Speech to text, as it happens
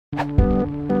Before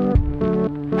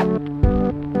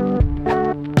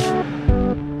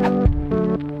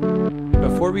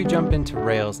we jump into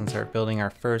Rails and start building our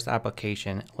first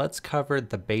application, let's cover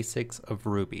the basics of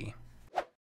Ruby.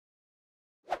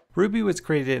 Ruby was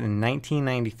created in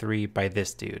 1993 by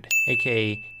this dude,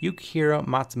 aka Yukihiro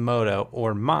Matsumoto,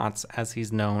 or MATZ as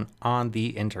he's known on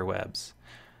the interwebs.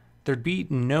 There'd be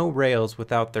no Rails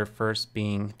without there first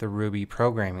being the Ruby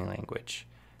programming language.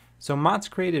 So MATZ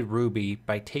created Ruby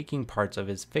by taking parts of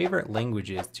his favorite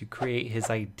languages to create his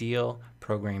ideal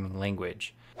programming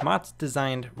language. MATZ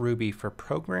designed Ruby for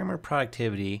programmer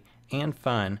productivity and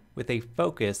fun, with a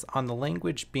focus on the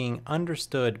language being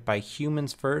understood by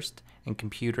humans first and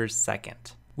computers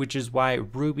second, which is why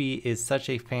Ruby is such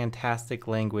a fantastic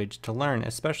language to learn,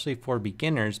 especially for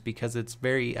beginners, because it's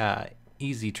very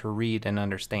easy to read and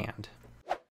understand.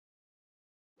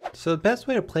 So the best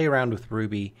way to play around with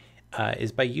Ruby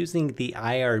is by using the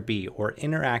IRB, or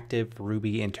Interactive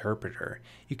Ruby Interpreter.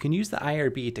 You can use the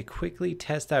IRB to quickly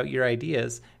test out your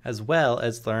ideas as well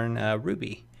as learn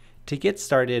Ruby. To get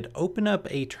started, open up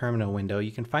a terminal window.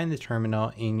 You can find the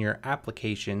terminal in your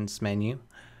Applications menu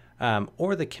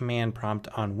or the command prompt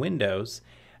on Windows,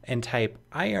 and type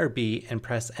IRB and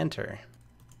press Enter.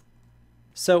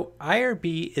 So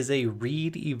IRB is a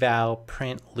read, eval,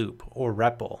 print loop, or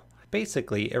REPL.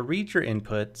 Basically, it reads your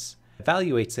inputs,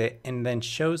 evaluates it, and then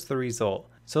shows the result.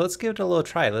 So let's give it a little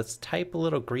try. Let's type a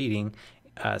little greeting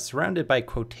surrounded by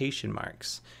quotation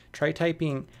marks. Try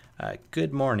typing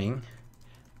good morning,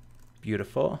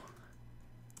 beautiful,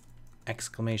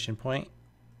 exclamation point,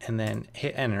 and then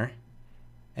hit enter,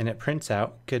 and it prints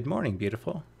out good morning,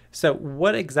 beautiful. So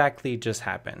what exactly just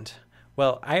happened?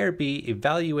 Well, IRB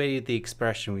evaluated the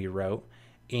expression we wrote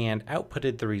and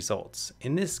outputted the results.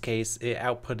 In this case, it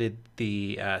outputted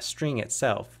the string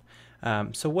itself.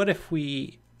 So what if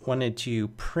we wanted to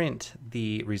print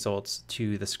the results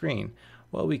to the screen?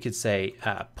 Well, we could say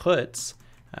puts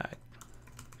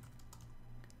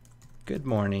good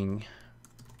morning,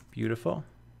 beautiful.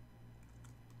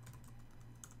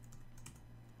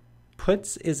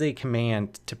 Puts is a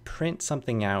command to print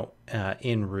something out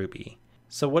in Ruby.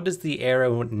 So what does the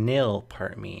arrow nil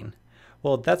part mean?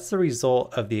 Well, that's the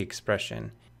result of the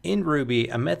expression. In Ruby,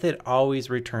 a method always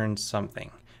returns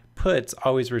something. Puts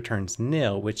always returns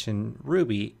nil, which in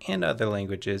Ruby and other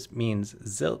languages means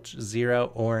zilch,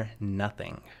 zero, or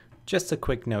nothing. Just a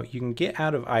quick note, you can get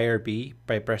out of IRB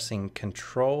by pressing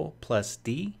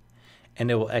Ctrl+D, and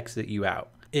it will exit you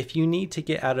out. If you need to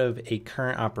get out of a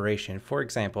current operation, for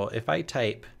example, if I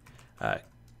type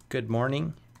good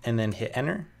morning and then hit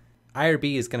enter,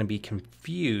 IRB is going to be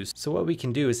confused. So what we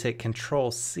can do is hit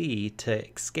Ctrl+C to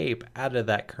escape out of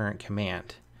that current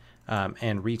command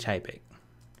and retype it.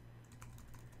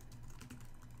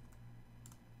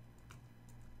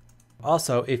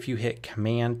 Also, if you hit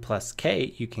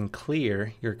Command+K, you can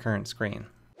clear your current screen.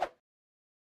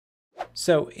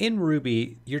 So in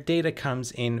Ruby, your data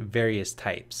comes in various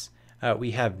types.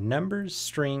 We have numbers,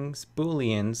 strings,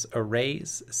 booleans,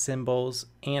 arrays, symbols,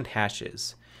 and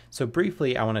hashes. So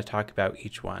briefly, I want to talk about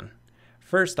each one.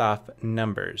 First off,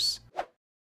 numbers.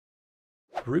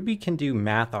 Ruby can do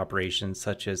math operations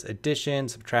such as addition,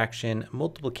 subtraction,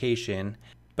 multiplication,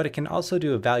 but it can also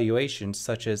do evaluations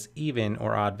such as even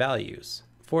or odd values.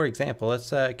 For example, let's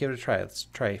give it a try. Let's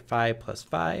try 5 plus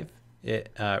 5. It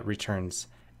returns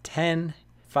 10.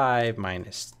 5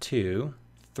 minus 2,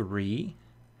 3.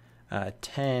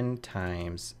 10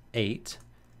 times 8,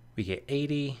 we get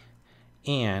 80.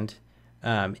 And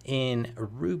in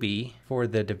Ruby, for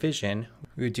the division,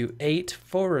 we would do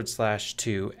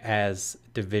 8/2 as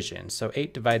division. So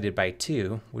 8 divided by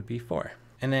 2 would be 4.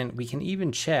 And then we can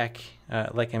even check,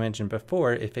 like I mentioned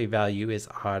before, if a value is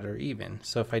odd or even.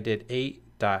 So if I did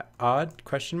 8.odd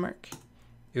question mark,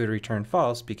 it would return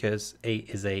false because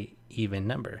 8 is a even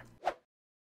number.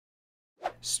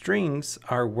 Strings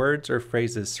are words or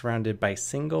phrases surrounded by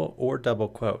single or double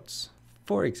quotes.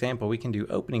 For example, we can do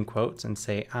opening quotes and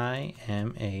say, I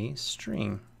am a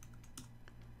string.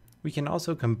 We can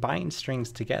also combine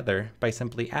strings together by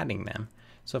simply adding them.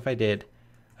 So if I did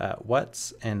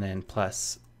what's and then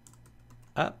plus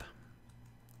up,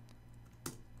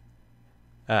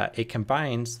 it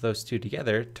combines those two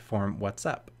together to form what's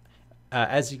up.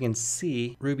 As you can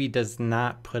see, Ruby does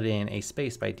not put in a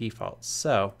space by default.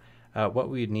 So what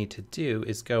we would need to do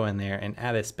is go in there and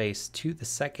add a space to the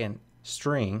second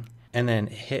string and then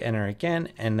hit enter again,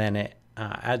 and then it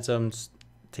adds them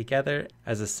together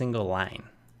as a single line.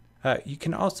 You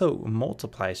can also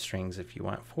multiply strings if you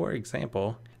want. For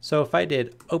example, so if I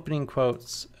did opening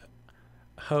quotes,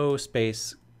 ho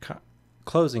space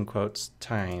closing quotes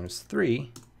times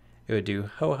 3, it would do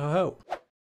ho ho ho.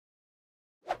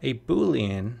 A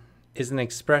Boolean is an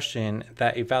expression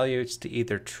that evaluates to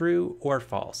either true or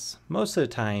false. Most of the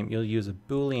time, you'll use a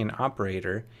Boolean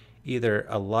operator, either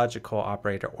a logical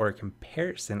operator or a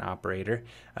comparison operator,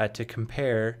 to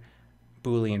compare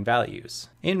Boolean values.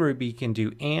 In Ruby, you can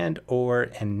do and,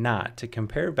 or, and not to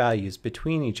compare values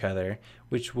between each other,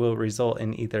 which will result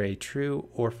in either a true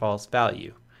or false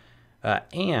value.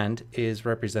 And is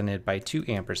represented by 2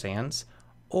 ampersands,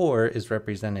 or is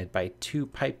represented by 2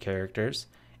 pipe characters,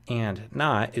 and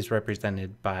not is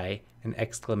represented by an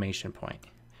exclamation point.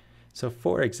 So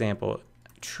for example,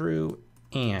 true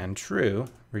and true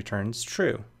returns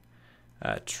true.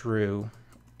 True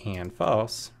and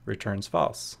false returns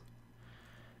false.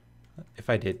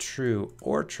 If I did true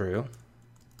or true,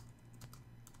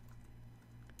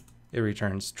 it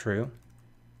returns true.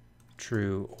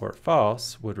 True or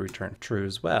false would return true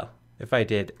as well. If I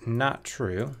did not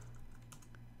true,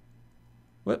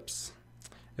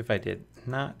 if I did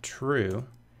not true,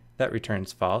 that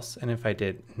returns false. And if I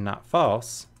did not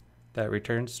false, that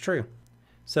returns true.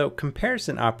 So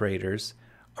comparison operators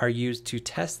are used to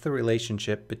test the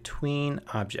relationship between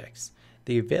objects.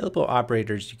 The available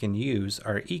operators you can use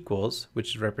are equals,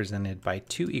 which is represented by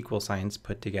 2 equal signs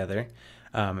put together,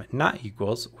 not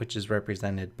equals, which is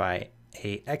represented by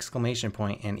a exclamation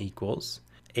point and equals,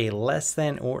 a less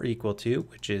than or equal to,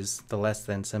 which is the less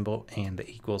than symbol and the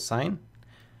equal sign.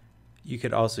 You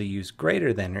could also use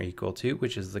greater than or equal to,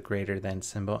 which is the greater than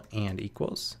symbol and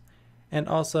equals, and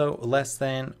also less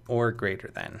than or greater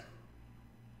than.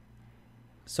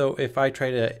 So if I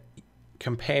try to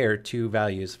compare 2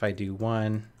 values, if I do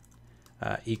 1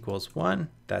 equals 1,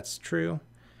 that's true.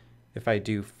 If I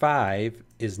do 5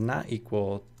 is not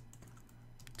equal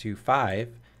to 5,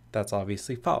 that's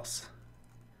obviously false.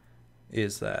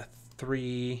 Is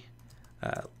 3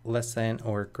 less than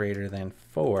or greater than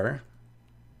 4?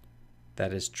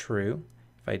 That is true.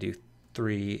 If I do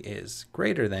 3 is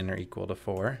greater than or equal to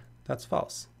 4, that's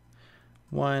false.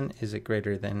 1, is it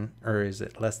greater than or is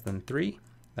it less than 3?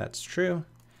 That's true.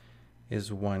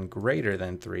 Is 1 greater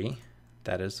than 3?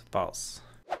 That is false.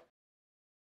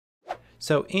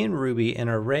 So in Ruby, an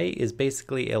array is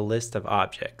basically a list of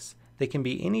objects. They can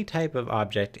be any type of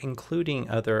object, including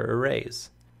other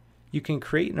arrays. You can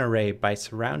create an array by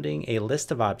surrounding a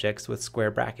list of objects with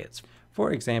square brackets.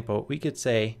 For example, we could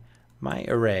say my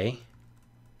array,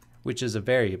 which is a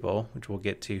variable, which we'll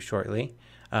get to shortly,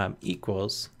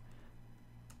 equals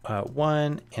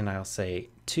 1, and I'll say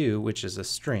 2, which is a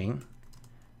string,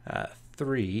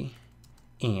 3,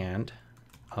 and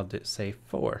I'll say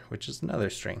 4, which is another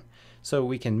string. So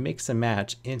we can mix and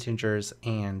match integers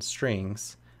and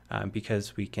strings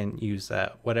because we can use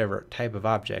whatever type of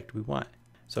object we want.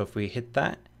 So if we hit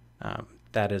that,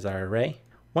 that is our array.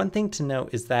 One thing to note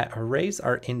is that arrays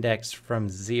are indexed from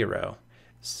 0.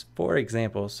 For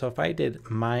example, so if I did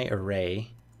my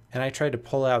array and I tried to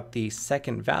pull out the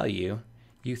second value,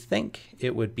 you think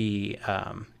it would be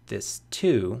this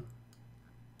 2,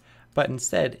 but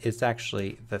instead it's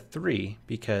actually the 3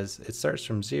 because it starts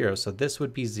from 0. So this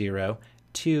would be 0,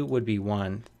 2 would be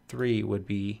 1, 3 would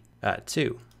be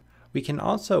 2. We can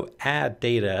also add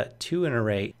data to an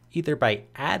array either by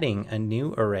adding a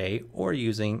new array or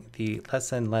using the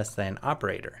less than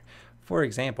operator. For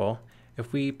example,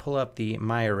 if we pull up the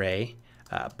myArray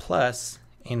plus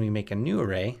and we make a new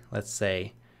array, let's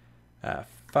say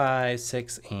 5,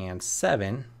 6, and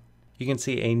 7, you can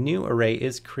see a new array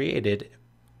is created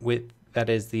that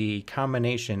is the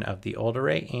combination of the old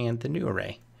array and the new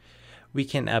array. We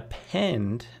can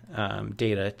append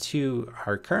data to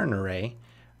our current array.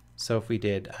 So if we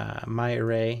did my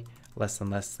array less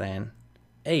than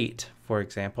 8, for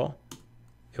example,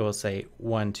 it will say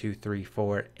 1, 2, 3,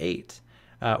 4, 8.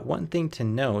 One thing to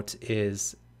note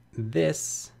is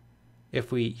this,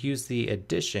 if we use the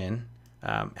addition,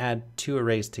 add 2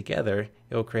 arrays together,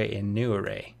 it will create a new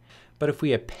array. But if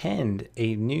we append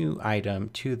a new item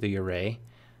to the array,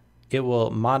 it will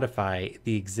modify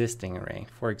the existing array.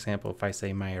 For example, if I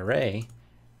say my array,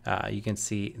 you can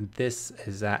see this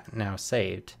is now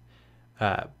saved.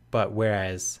 But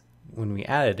whereas when we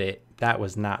added it, that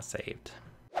was not saved.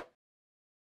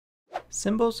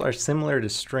 Symbols are similar to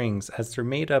strings as they're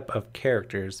made up of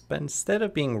characters, but instead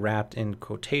of being wrapped in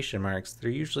quotation marks, they're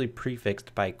usually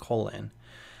prefixed by colon.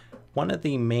 One of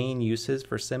the main uses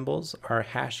for symbols are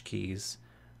hash keys.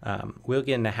 We'll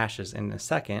get into hashes in a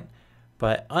second,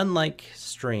 but unlike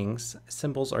strings,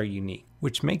 symbols are unique,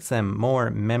 which makes them more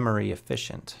memory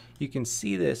efficient. You can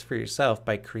see this for yourself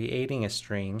by creating a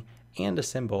string and a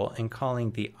symbol and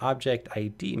calling the object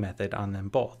ID method on them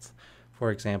both.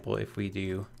 For example, if we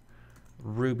do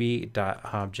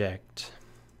ruby.object_,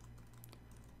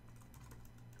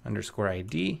 underscore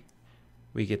ID,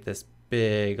 we get this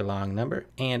big long number.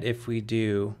 And if we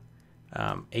do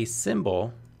a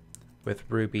symbol with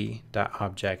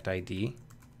ruby.objectID,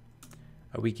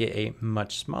 we get a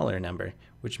much smaller number,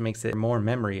 which makes it more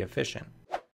memory efficient.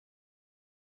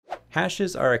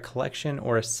 Hashes are a collection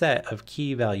or a set of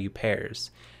key value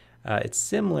pairs. It's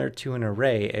similar to an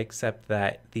array, except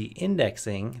that the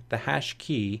indexing, the hash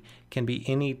key, can be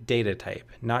any data type,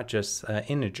 not just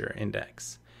integer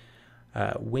index.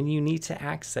 When you need to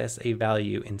access a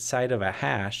value inside of a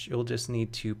hash, you'll just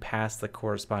need to pass the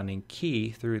corresponding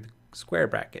key through the square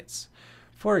brackets.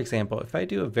 For example, if I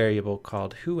do a variable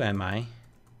called whoami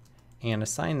and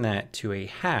assign that to a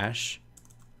hash,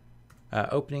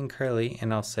 opening curly,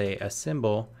 and I'll say a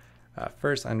symbol,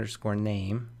 first underscore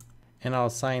name, and I'll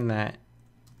assign that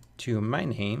to my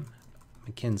name,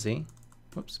 Mackenzie.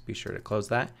 Whoops, be sure to close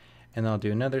that. And I'll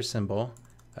do another symbol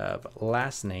of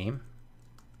last name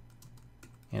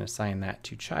and assign that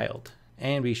to child.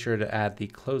 And be sure to add the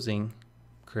closing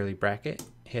curly bracket,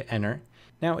 hit enter.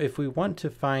 Now, if we want to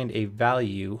find a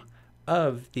value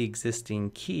of the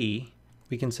existing key,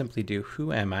 we can simply do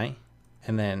whoami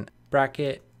and then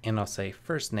bracket, and I'll say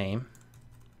first name,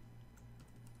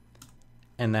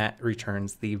 and that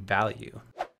returns the value.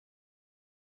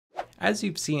 As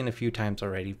you've seen a few times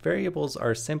already, variables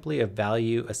are simply a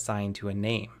value assigned to a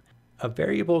name. A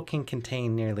variable can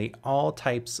contain nearly all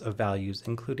types of values,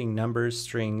 including numbers,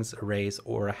 strings, arrays,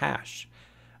 or a hash.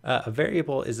 A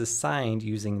variable is assigned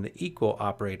using the equal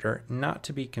operator, not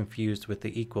to be confused with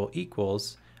the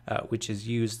equals, which is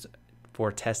used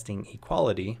for testing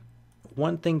equality.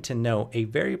 One thing to note, a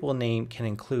variable name can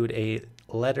include a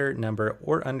letter, number,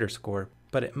 or underscore,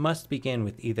 but it must begin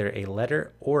with either a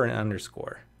letter or an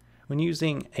underscore. When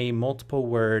using a multiple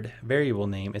word variable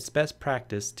name, it's best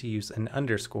practice to use an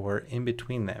underscore in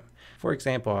between them. For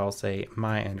example, I'll say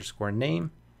my underscore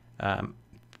name.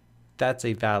 That's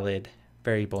a valid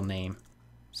variable name.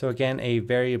 So again, a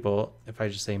variable, if I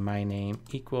just say my name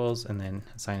equals and then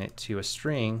assign it to a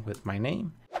string with my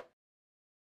name.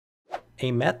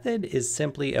 A method is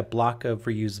simply a block of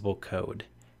reusable code.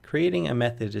 Creating a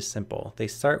method is simple. They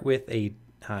start with a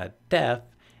def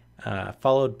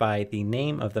followed by the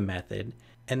name of the method,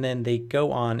 and then they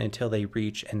go on until they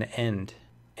reach an end.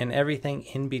 And everything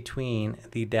in between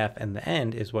the def and the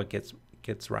end is what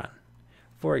gets run.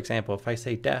 For example, if I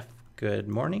say def good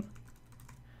morning,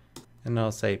 and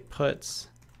I'll say puts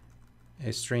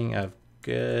a string of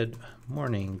good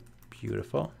morning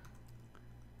beautiful,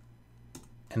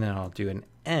 and then I'll do an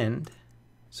end.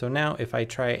 So now if I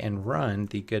try and run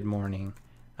the good morning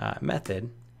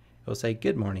method, it'll say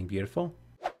good morning beautiful.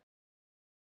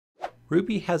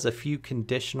 Ruby has a few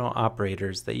conditional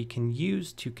operators that you can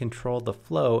use to control the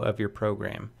flow of your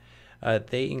program.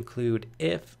 They include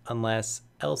if, unless,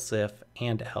 else if,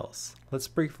 and else. Let's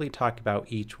briefly talk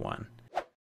about each one.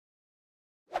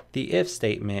 The if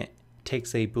statement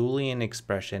takes a Boolean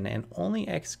expression and only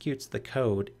executes the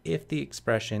code if the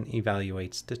expression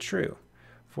evaluates to true.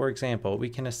 For example, we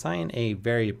can assign a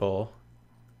variable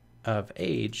of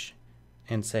age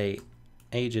and say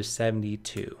age is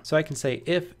 72. So I can say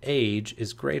if age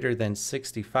is greater than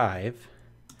 65,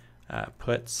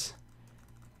 puts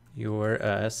you're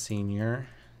a senior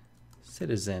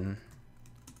citizen,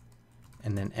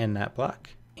 and then end that block.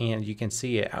 And you can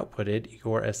see it outputted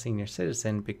you're a senior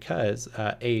citizen because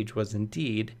age was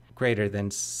indeed greater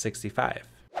than 65.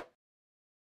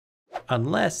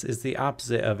 Unless is the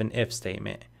opposite of an if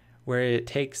statement, where it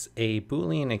takes a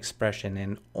Boolean expression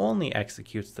and only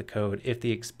executes the code if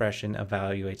the expression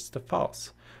evaluates to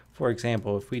false. For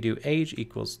example, if we do age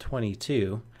equals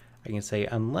 22, I can say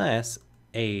unless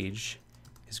age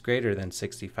is greater than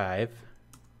 65,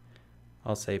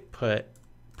 I'll say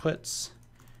puts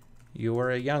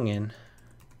you're a youngin,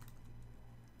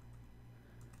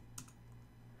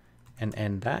 and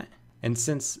end that. And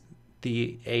since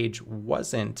the age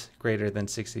wasn't greater than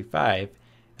 65,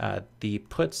 the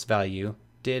puts value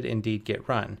did indeed get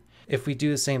run. If we do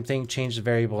the same thing, change the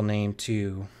variable name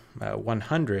to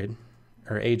 100,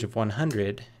 or age of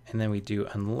 100, and then we do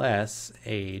unless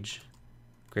age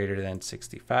greater than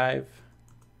 65,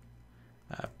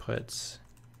 puts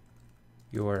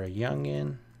you're a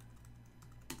youngin,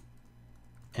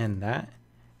 end that,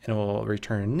 and it will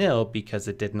return nil because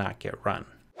it did not get run.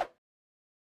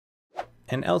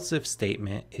 An else if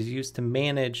statement is used to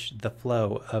manage the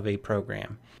flow of a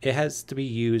program. It has to be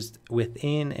used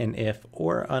within an if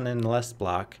or an unless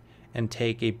block and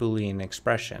take a Boolean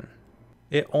expression.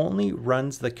 It only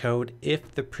runs the code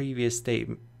if the previous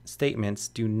statements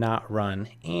do not run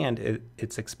and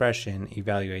its expression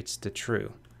evaluates to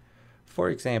true. For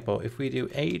example, if we do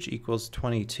age equals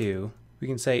 22, we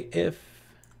can say if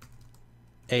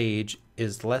age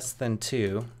is less than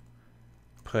 2,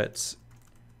 puts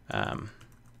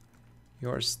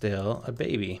you're still a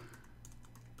baby.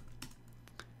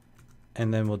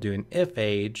 And then we'll do an if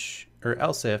age, or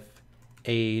else if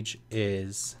age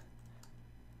is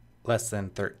less than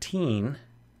 13,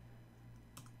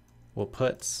 we'll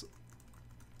put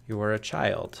you're a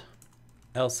child.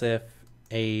 Else if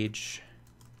age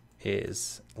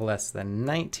is less than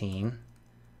 19,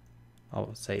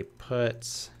 I'll say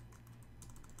put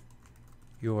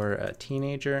you're a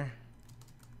teenager.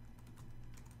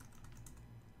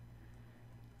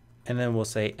 And then we'll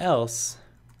say else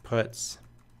puts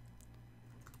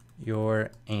you're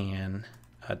an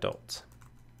adult.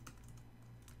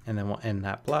 And then we'll end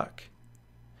that block.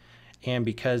 And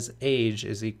because age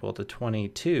is equal to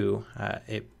 22,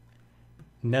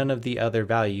 none of the other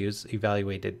values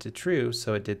evaluated to true,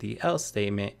 so it did the else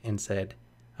statement and said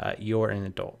you're an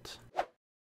adult.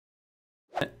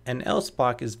 An else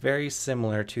block is very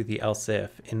similar to the else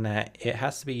if in that it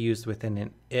has to be used within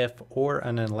an if or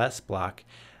an unless block,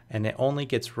 and it only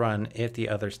gets run if the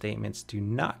other statements do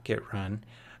not get run.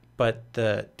 But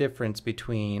the difference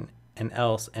between an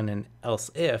else and an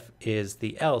else if is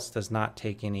the else does not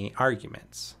take any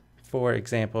arguments. For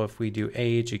example, if we do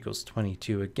age equals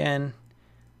 22 again,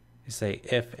 we say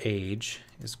if age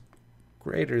is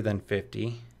greater than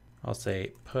 50, I'll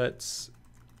say puts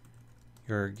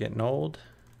you're getting old,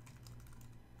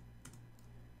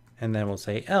 and then we'll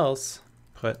say else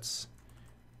puts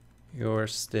you're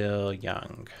still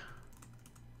young.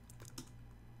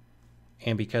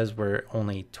 And because we're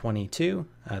only 22,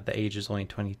 the age is only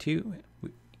 22,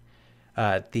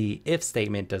 the if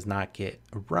statement does not get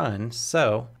run,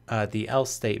 so the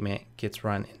else statement gets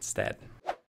run instead.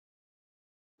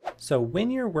 So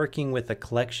when you're working with a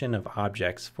collection of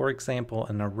objects, for example,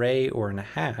 an array or a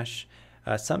hash,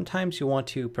 sometimes you want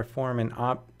to perform an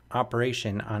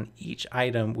operation on each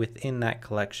item within that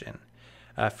collection.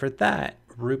 For that,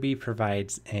 Ruby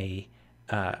provides a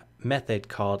method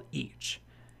called each.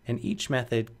 And each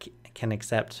method can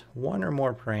accept one or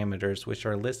more parameters which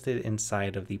are listed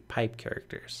inside of the pipe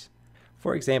characters.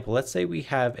 For example, let's say we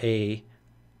have an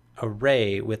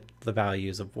array with the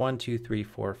values of 1, 2, 3,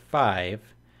 4, 5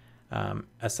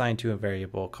 assigned to a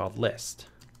variable called list.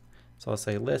 So I'll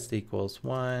say list equals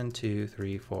 1, 2,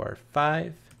 3, 4,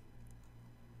 5.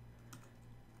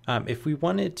 If we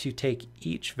wanted to take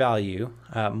each value,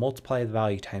 multiply the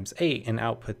value times 8 and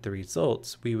output the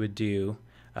results, we would do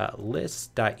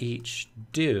list.each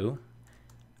do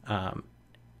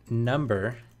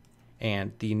number,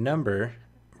 and the number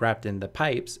wrapped in the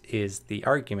pipes is the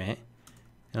argument,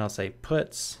 and I'll say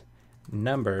puts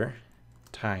number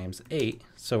times 8,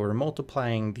 so we're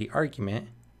multiplying the argument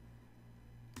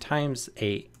times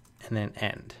 8 and then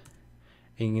end.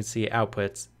 And you can see it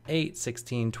outputs 8,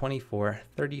 16, 24,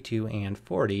 32, and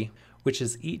 40, which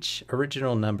is each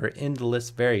original number in the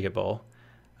list variable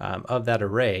of that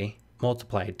array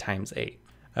multiplied times 8.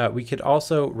 We could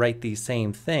also write the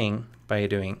same thing by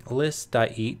doing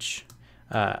list.each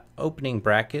opening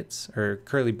brackets or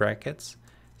curly brackets,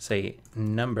 say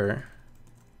number,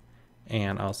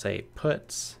 and I'll say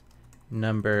puts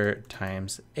number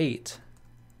times 8,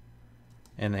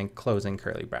 and then closing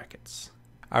curly brackets.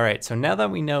 All right, so now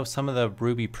that we know some of the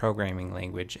Ruby programming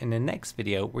language, in the next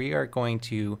video, we are going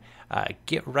to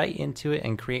get right into it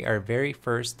and create our very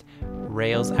first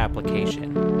Rails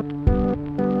application.